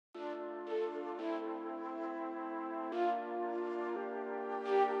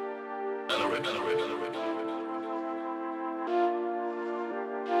Welcome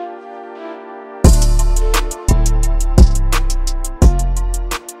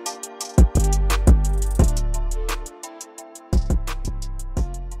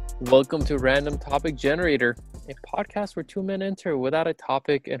to Random Topic Generator, a podcast where two men enter without a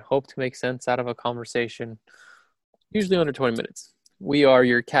topic and hope to make sense out of a conversation, usually under 20 minutes. We are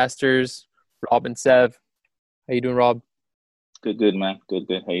your casters, Rob and Sev. How you doing, Rob? Good, man.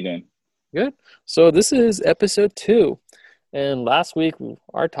 Good. How you doing? Good. So this is episode 2, and last week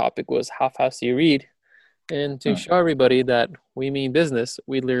our topic was how fast do you read? And to show everybody that we mean business,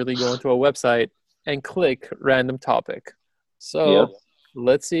 we literally go into a website and click random topic. So Yep.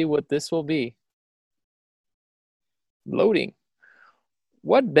 let's see what this will be. Loading.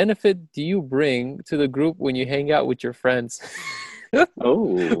 What benefit do you bring to the group when you hang out with your friends?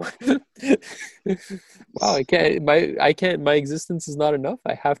 Oh, Wow, I can't, my existence is not enough.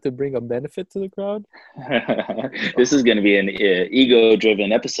 I have to bring a benefit to the crowd. this is going to be an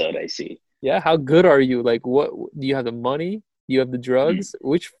ego-driven episode, I see. Yeah, how good are you? Like, what do you have the money? Do you have the drugs?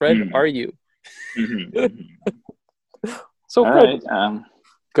 Which friend Mm. are you? Mm-hmm. So, All Fred, right.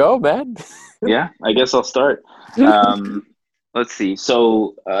 go, man. Yeah, I guess I'll start. Let's see.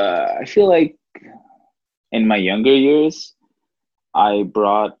 So, I feel like in my younger years, I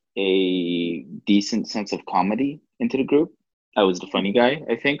brought a decent sense of comedy into the group. I was the funny guy,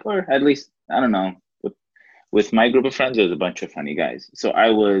 I think, or at least, I don't know. With my group of friends, there was a bunch of funny guys. So I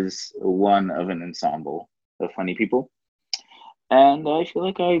was one of an ensemble of funny people. And I feel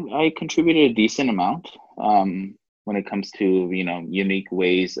like I contributed a decent amount when it comes to, unique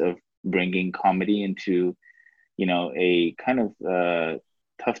ways of bringing comedy into, a kind of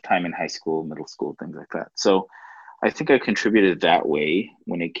tough time in high school, middle school, things like that. So I think I contributed that way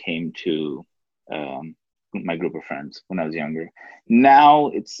when it came to my group of friends when I was younger. Now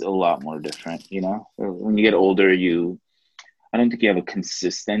it's a lot more different, When you get older, I don't think you have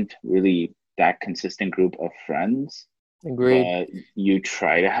a really that consistent group of friends, Agreed. but you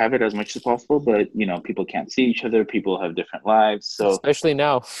try to have it as much as possible. But, people can't see each other. People have different lives. So, Especially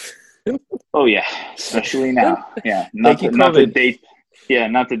now. oh yeah, especially now. Yeah. Thank you, Not to COVID. date. Yeah.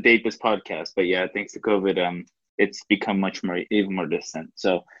 Not to date this podcast, but yeah, thanks to COVID, it's become even more distant.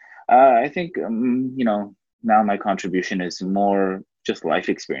 So, I think, now my contribution is more just life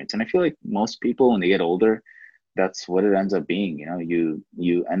experience. And I feel like most people, when they get older, that's what it ends up being.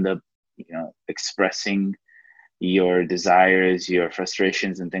 You end up, expressing your desires, your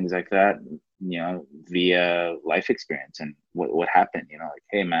frustrations, and things like that, via life experience and what happened. Like,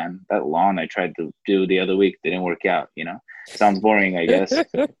 hey, man, that lawn I tried to do the other week didn't work out. Sounds boring, I guess,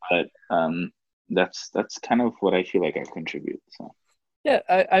 but that's kind of what I feel like I contribute. So. Yeah,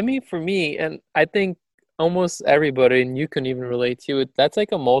 I mean, for me, and I think almost everybody, and you can even relate to it, that's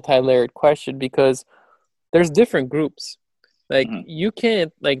like a multi-layered question because there's different groups. Like Mhm. you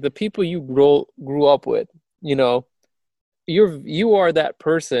can't, like the people you grew up with, you know, you are that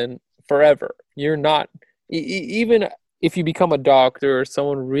person forever. You're not even if you become a doctor or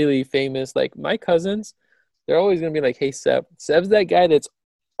someone really famous, like my cousins, they're always gonna be like, "Hey, Seb's that guy that's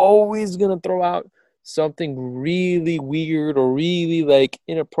always gonna throw out something really weird or really like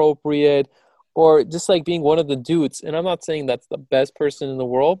inappropriate, or just like being one of the dudes." And I'm not saying that's the best person in the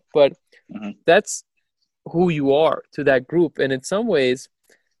world, but Mhm. that's who you are to that group. And in some ways,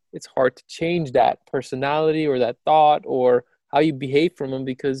 it's hard to change that personality or that thought or how you behave from them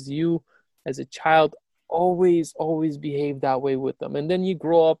because you, as a child, always behave that way with them. And then you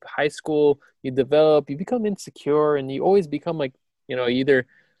grow up, high school, you become insecure, and you always become like, either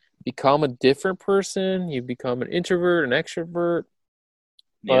become a different person, you become an introvert, an extrovert.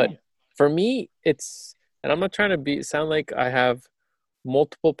 Yeah. But for me, and I'm not trying to sound like I have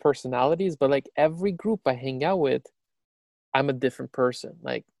multiple personalities, but like every group I hang out with, I'm a different person.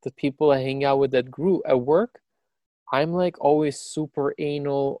 Like the people I hang out with that group at work, I'm like always super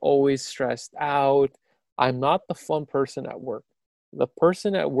anal, always stressed out. I'm not the fun person at work. The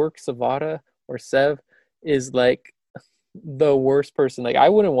person at work, Savada or Sev, is like the worst person. Like I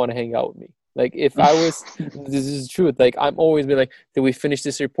wouldn't want to hang out with me. Like if I was, this is the truth. Like I'm always be like, did we finish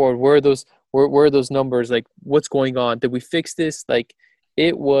this report? Where are those numbers? Like what's going on? Did we fix this? Like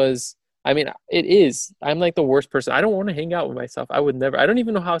it was. I mean, it is. I'm like the worst person. I don't want to hang out with myself. I would never. I don't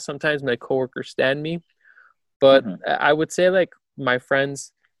even know how sometimes my coworkers stand me. But Mhm. I would say like my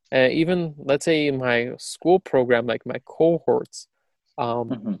friends, even let's say in my school program, like my cohorts, um,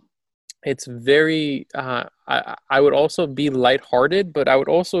 Mhm. it's very I would also be lighthearted, but I would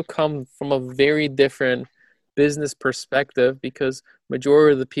also come from a very different business perspective because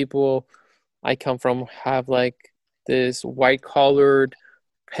majority of the people I come from have like this white collared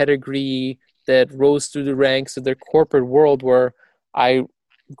pedigree that rose through the ranks of their corporate world, where I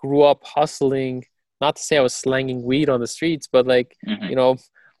grew up hustling. Not to say I was slanging weed on the streets, but like, Hmm. you know,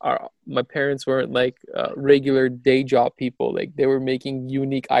 my parents weren't like regular day job people. Like they were making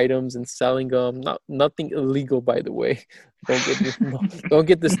unique items and selling them. Nothing illegal, by the way. Don't get this, no, don't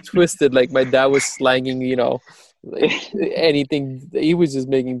get this twisted. Like my dad was slanging, like anything. He was just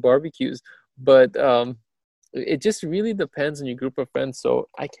making barbecues. But it just really depends on your group of friends. So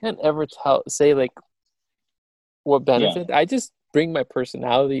I can't ever say like what Yeah. benefit. I just bring my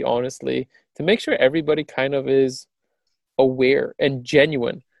personality, honestly, to make sure everybody kind of is aware and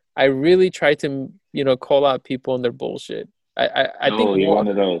genuine. I really try to, call out people on their bullshit. I think Oh, you're one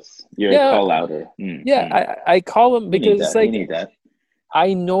of those. You're a yeah, call outer. yeah, Mm-hmm. I call them You need because it's that. You like need that.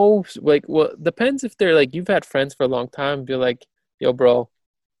 I know, like, well, depends if they're like you've had friends for a long time. Be like, yo, bro,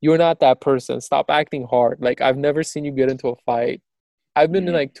 you're not that person. Stop acting hard. Like I've never seen you get into a fight. I've been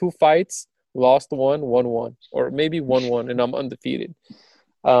in Hmm. like two fights, lost one, won one, or maybe won one, and I'm undefeated.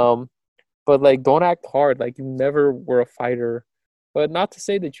 Um, but like, don't act hard. Like you never were a fighter. But not to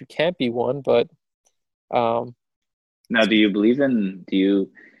say that you can't be one, but um, Now,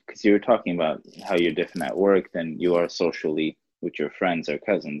 because you were talking about how you're different at work than you are socially with your friends or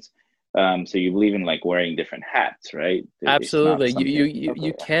cousins. So you believe in like wearing different hats, right? It's not absolutely. You, you something. you Okay.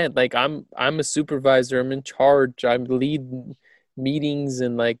 you can't. Like I'm a supervisor. I'm in charge. I'm lead meetings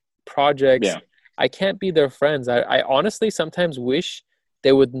and like projects. Yeah. I can't be their friends. I honestly sometimes wish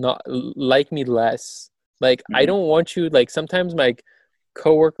they would not like me less. Like I Hmm. don't want you. Like sometimes my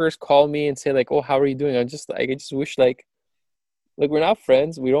coworkers call me and say like, "Oh, how are you doing?" I'm just like, I just wish like we're not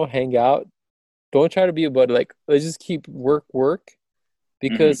friends. We don't hang out. Don't try to be a buddy. Like let's just keep work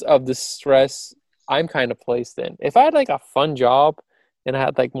because Hmm. of the stress I'm kind of placed in. If I had like a fun job and I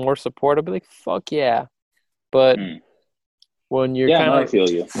had like more support, I'd be like, fuck yeah. But Mm. when you're Yeah. kind No, I of feel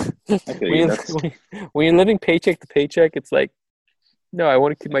you. I feel you. when That's when you're living paycheck to paycheck, it's like, no, I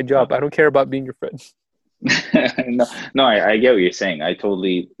want to keep my job. I don't care about being your friend. no, no, I get what you're saying. I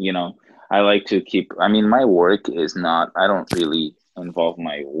totally, I like to keep, I mean, my work is not, I don't really involve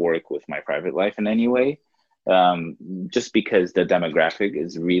my work with my private life in any way, um, just because the demographic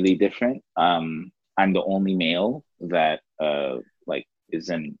is really different. I'm the only male that, like, is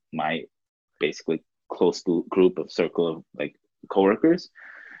in my basically group of circle of like coworkers.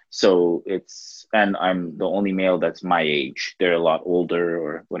 So and I'm the only male that's my age. They're a lot older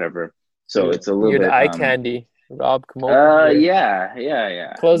or whatever. So You're it's a little you're the bit, eye candy. Rob, come over here. yeah, yeah,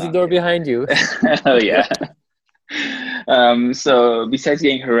 yeah. Close No, the I'm door kidding. behind you. Oh yeah. So besides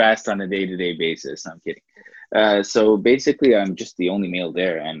getting harassed on a day-to-day basis, I'm kidding. So basically, I'm just the only male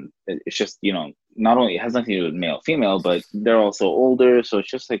there, and it's just, not only it has nothing to do with male, female, but they're also older, so it's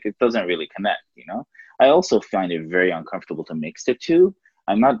just like it doesn't really connect. I also find it very uncomfortable to mix the two.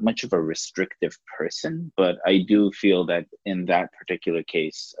 I'm not much of a restrictive person, but I do feel that in that particular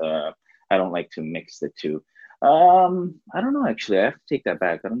case, I don't like to mix the two. I don't know actually. I have to take that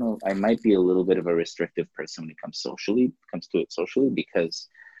back. I don't know. I might be a little bit of a restrictive person when it comes to it socially, because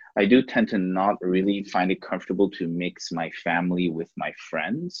I do tend to not really find it comfortable to mix my family with my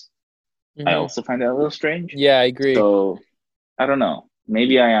friends. I Hmm. also find that a little strange. Yeah, I agree. So I don't know.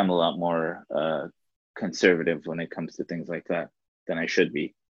 Maybe I am a lot more conservative when it comes to things like that than I should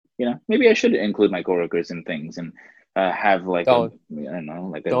be. Maybe I should include my coworkers in things and have like Don't I don't know,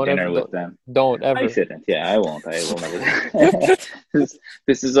 like a don't ever dinner with them. don't I ever. shouldn't. Yeah, I won't. I will never.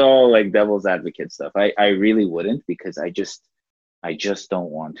 This is all like devil's advocate stuff. I really wouldn't, because I just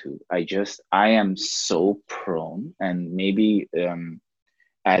don't want to. I am so prone, and maybe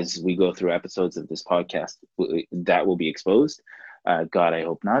as we go through episodes of this podcast, that will be exposed. God, I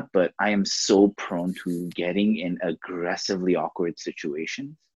hope not. But I am so prone to getting in aggressively awkward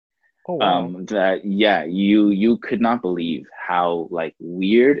situations, Oh wow. that yeah, you could not believe how like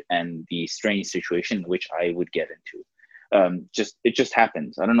weird and the strange situation in which I would get into. Just it just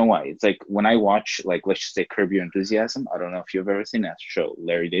happens. I don't know why. It's like when I watch, like, let's just say Curb Your Enthusiasm. I don't know if you've ever seen that show,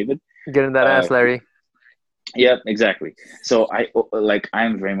 Larry David. Get in that ass, uh Larry. yeah, exactly. So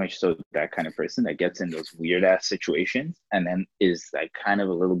I'm very much so that kind of person that gets in those weird ass situations and then is like kind of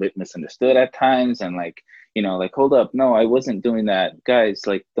a little bit misunderstood at times, and like, like, hold up, no, I wasn't doing that, guys,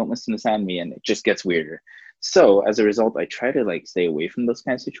 like, don't misunderstand me, and it just gets weirder. So as a result, I try to like stay away from those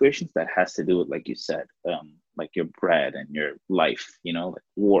kind of situations that has to do with, like you said, like your bread and your life, like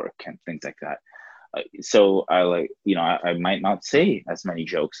work and things like that. So I like, I might not say as many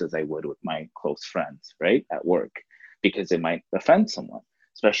jokes as I would with my close friends, right, at work, because it might offend someone,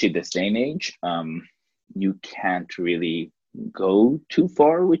 especially this day and age. You can't really go too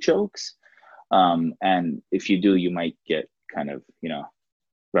far with jokes. And if you do, you might get kind of,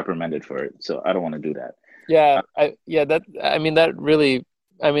 reprimanded for it. So I don't want to do that. Yeah, that really,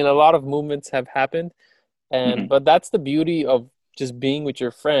 a lot of movements have happened, and Mhm, but that's the beauty of just being with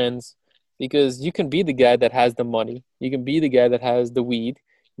your friends, because you can be the guy that has the money, you can be the guy that has the weed,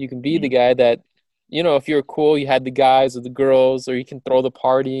 you can be the mhm, guy that, if you're cool, you had the guys or the girls, or you can throw the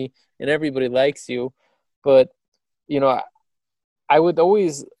party and everybody likes you. But you know, I would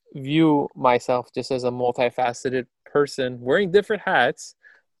always view myself just as a multifaceted person wearing different hats,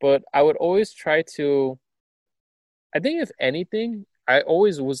 but I would always try to, I think if anything, I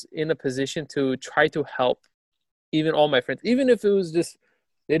always was in a position to try to help even all my friends, even if it was just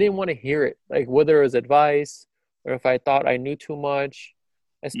they didn't want to hear it, like whether it was advice or if I thought I knew too much.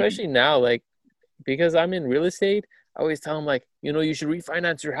 mhm. Especially now, like because I'm in real estate, I always tell them like, you should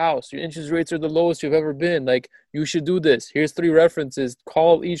refinance your house. Your interest rates are the lowest you've ever been. Like you should do this. Here's 3 references.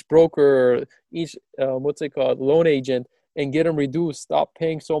 Call each broker, or each what's it called, loan agent, and get them reduced. Stop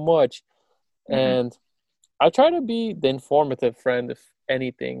paying so much. Mm-hmm. And I try to be the informative friend, if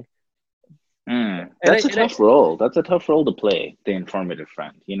anything. Mm. And That's a tough role. That's a tough role to play, the informative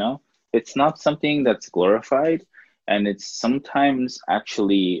friend, you know? It's not something that's glorified, and it's sometimes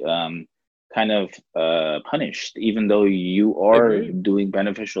actually kind of punished, even though you I are agree. doing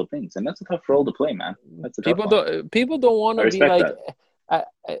beneficial things. And that's a tough role to play, man. That's a tough People one. don't want I to be respect like.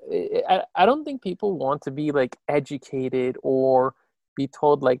 that. I don't think people want to be like educated or be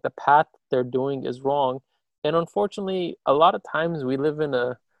told like the path they're doing is wrong. And unfortunately, a lot of times we live in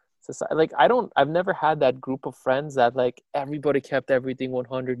a society like I've never had that group of friends that like everybody kept everything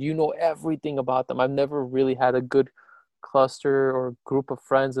 100. You know everything about them. I've never really had a good cluster or group of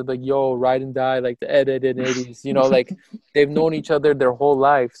friends that like, yo, ride and die like the Ed and 80s. Like they've known each other their whole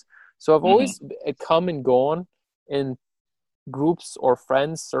lives. So I've Hmm. always come and gone in groups or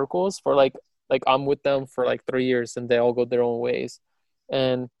friends circles for like I'm with them for like 3 years and they all go their own ways.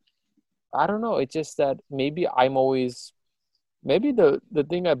 And I don't know, it's just that maybe the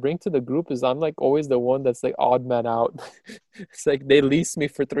thing I bring to the group is I'm like always the one that's like odd man out. It's like they leased me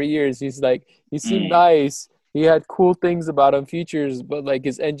for 3 years. He's like he seemed Mm. nice. He had cool things about him, features, but like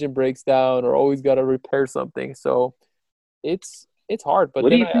his engine breaks down or always got to repair something. So it's hard. But What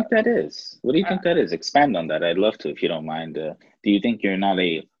do then you think that is? What do you think that is? Expand on that. I'd love to, if you don't mind. Do you think you're not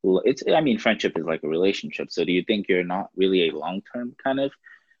I mean, friendship is like a relationship. So do you think you're not really a long-term kind of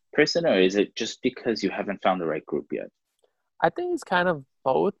person, or is it just because you haven't found the right group yet? I think it's kind of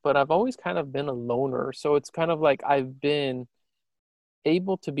both, but I've always kind of been a loner. So it's kind of like I've been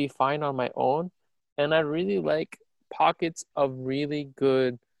able to be fine on my own. And I really like pockets of really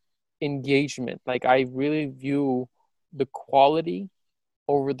good engagement. Like I really view the quality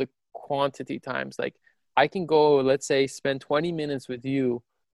over the quantity times. Like I can go, let's say, spend 20 minutes with you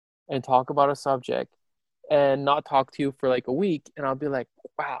and talk about a subject and not talk to you for like a week. And I'll be like,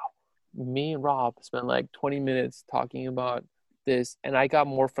 wow, me and Rob spent like 20 minutes talking about this, and I got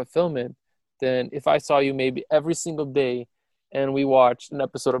more fulfillment than if I saw you maybe every single day and we watched an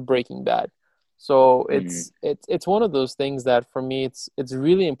episode of Breaking Bad. So Mm. it's one of those things that for me it's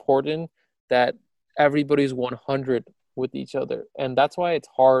really important that everybody's 100 with each other. And that's why it's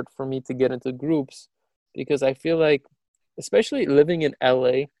hard for me to get into groups, because I feel like, especially living in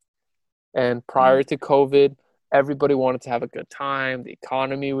LA, and prior Mm. to COVID, everybody wanted to have a good time. The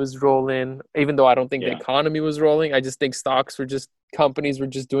economy was rolling. Even though I don't think the Yeah. economy was rolling, I just think companies were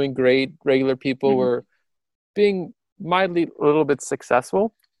just doing great. Regular people Hmm. were being mildly a little bit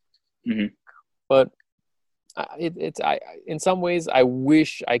successful. Hmm. But in some ways, I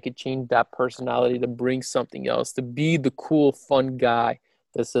wish I could change that personality to bring something else, to be the cool, fun guy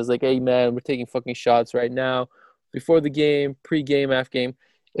that says like, "Hey, man, we're taking fucking shots right now, before the game, pre-game, after game."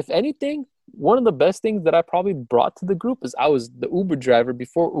 If anything, one of the best things that I probably brought to the group is I was the Uber driver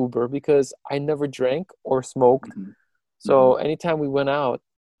before Uber, because I never drank or smoked. Hmm. Hmm. So anytime we went out,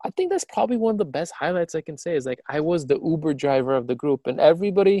 I think that's probably one of the best highlights I can say is like I was the Uber driver of the group, and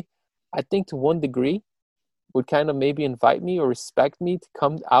everybody, I think to one degree, would kind of maybe invite me or respect me to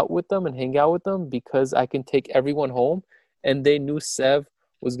come out with them and hang out with them because I can take everyone home. And they knew Sev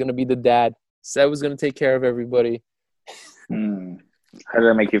was going to be the dad. Sev was going to take care of everybody. Mm. How did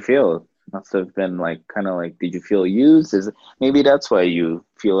that make you feel? Must have been like kind of like, did you feel used? Maybe that's why you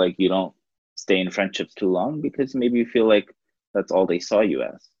feel like you don't stay in friendships too long, because maybe you feel like that's all they saw you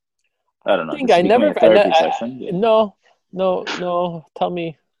as. I don't know. Think This is I becoming never, a therapy session. no, no. Tell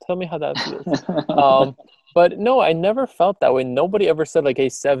me how that feels. Yeah. Um, but no, I never felt that way. Nobody ever said like, "Hey,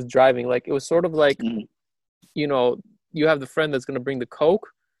 Sev's driving." Like it was sort of like, Mhm. you know, you have the friend that's going to bring the Coke.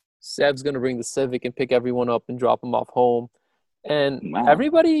 Seb's going to bring the Civic and pick everyone up and drop them off home. And Wow.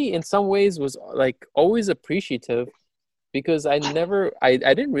 everybody, in some ways, was like always appreciative. because I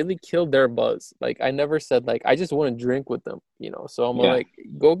didn't really kill their buzz. Like I never said like I just want to drink with them, you know. So I'm Yeah. like,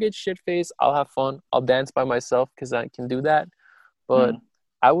 go get shit faced. I'll have fun. I'll dance by myself because I can do that. But Mm,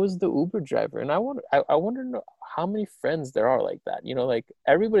 I was the Uber driver, and I wonder how many friends there are like that. You know, like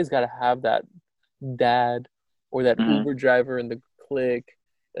everybody's got to have that dad or that mm, Uber driver in the clique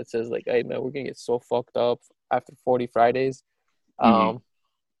that says like, "Hey man, we're gonna get so fucked up after 40 Fridays." mm. Um,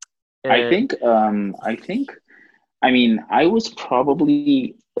 and I think, I mean, I was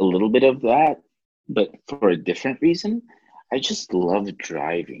probably a little bit of that, but for a different reason. I just love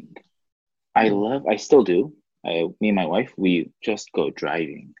driving. I still do. Me and my wife, we just go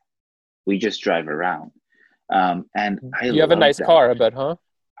driving. We just drive around. And I you have a love nice that. car, I bet, huh?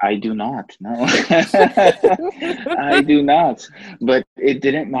 I do not, no. I do not. But it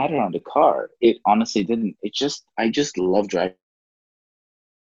didn't matter on the car. It honestly didn't. I just love driving.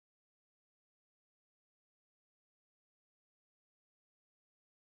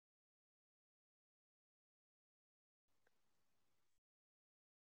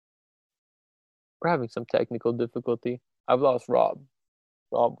 We're having some technical difficulty. I've lost Rob.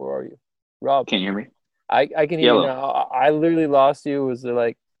 Rob, where are you? Rob, Can you hear me? I can hear you Yellow. now. I literally lost you. Was it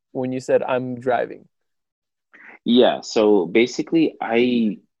like when you said I'm driving? Yeah, so basically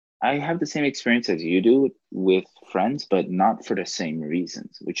I have the same experience as you do with friends, but not for the same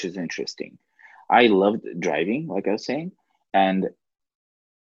reasons, which is interesting. I loved driving, like I was saying, and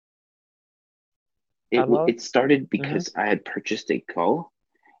Hello? it started Mm-hmm. because I had purchased a car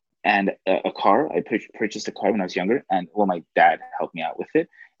and a car. I purchased a car when I was younger, and well, my dad helped me out with it,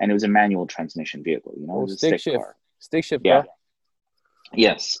 and it was a manual transmission vehicle. You know, it Oh, was a stick stick shift. car. Stick shift, Yeah, bro.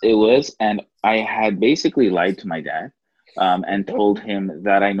 yes, it was, and I had basically lied to my dad, and told him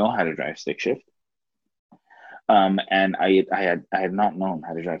that I know how to drive stick shift. And I had not known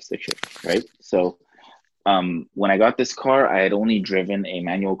how to drive stick shift, right? So when I got this car, I had only driven a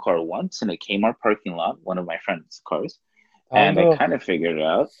manual car once in a Kmart parking lot, one of my friend's cars, and I Honda. kind of figured it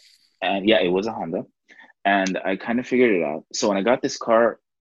out. And yeah, it was a Honda, and I kind of figured it out. So when I got this car,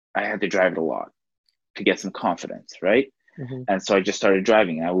 I had to drive it a lot to get some confidence, right? Mm-hmm. And so I just started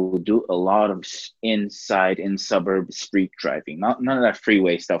driving. I will do a lot of inside in suburb street driving, not none of that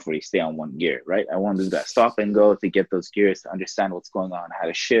freeway stuff where you stay on one gear, right? I want to do that stop and go to get those gears to understand what's going on, how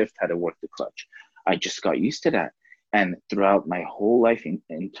to shift, how to work the clutch. I just got used to that, and throughout my whole life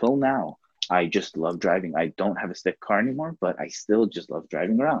until now, I just love driving. I don't have a stick car anymore, but I still just love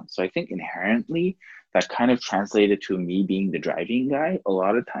driving around. So I think inherently that kind of translated to me being the driving guy a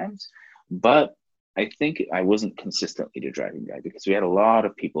lot of times, but I think I wasn't consistently the driving guy because we had a lot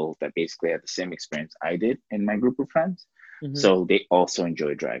of people that basically had the same experience I did in my group of friends. Mm-hmm. So they also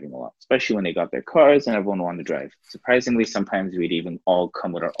enjoyed driving a lot, especially when they got their cars and everyone wanted to drive. Surprisingly, sometimes we'd even all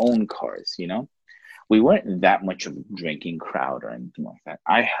come with our own cars, you know? We weren't that much of a drinking crowd or anything like that.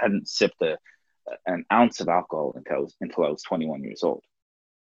 I hadn't sipped an ounce of alcohol until I was 21 years old.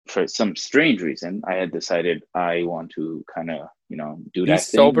 For some strange reason, I had decided I want to kind of, do Be that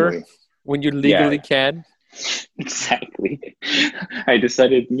thing sober where, when you yeah, legally can. exactly. I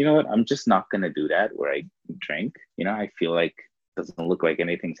decided, you know what, I'm just not gonna do that where I drink. I feel like it doesn't look like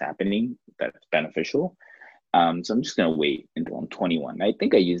anything's happening that's beneficial. So I'm just gonna wait until I'm 21. I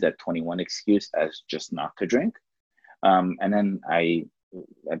think I use that 21 excuse as just not to drink. And then I,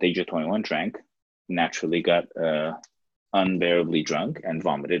 at the age of 21, drank, naturally got unbearably drunk and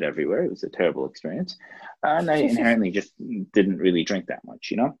vomited everywhere. It was a terrible experience. And I inherently just didn't really drink that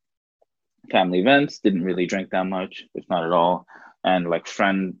much. Family events, didn't really drink that much, if not at all. And like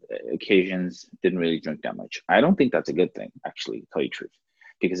friend occasions, didn't really drink that much. I don't think that's a good thing, actually, to tell you the truth.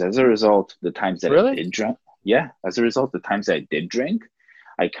 Because as a result, the times that I Really? did drink, yeah, as a result, the times that I did drink,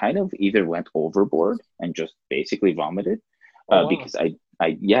 I kind of either went overboard and just basically vomited, Oh wow. because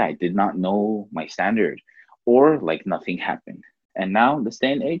yeah, I did not know my standard, or like nothing happened. And now, this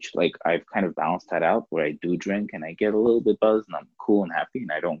day and age, like I've kind of balanced that out where I do drink and I get a little bit buzzed and I'm cool and happy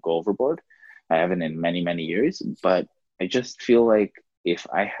and I don't go overboard. I haven't in many, many years, but I just feel like if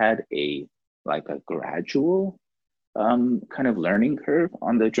I had a gradual kind of learning curve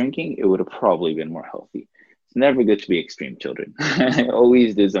on the drinking, it would have probably been more healthy. It's never good to be extreme children.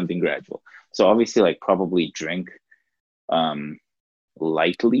 Always do something gradual. So obviously, like probably drink um,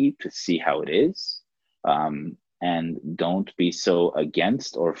 lightly to see how it is, and don't be so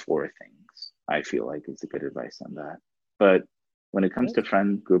against or for things. I feel like is a good advice on that. But when it comes to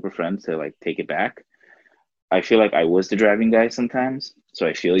group of friends to like take it back, I feel like I was the driving guy sometimes. So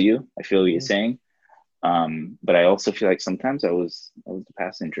I feel you. I feel what you're Mhm. saying. But I also feel like sometimes I was the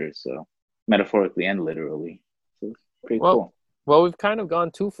passenger, so metaphorically and literally. So it's pretty Well, cool. well, we've kind of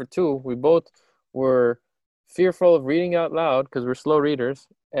gone two for two. We both were fearful of reading out loud because we're slow readers.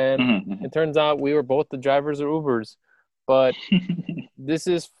 And Mhm, it turns out we were both the drivers of Ubers. But this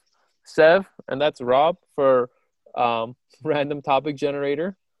is Sev, and that's Rob for Random Topic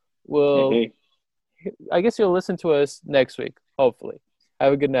Generator. Hey, We'll, hey, I guess you'll listen to us next week, hopefully.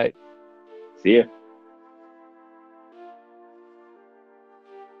 Have a good night. see ya.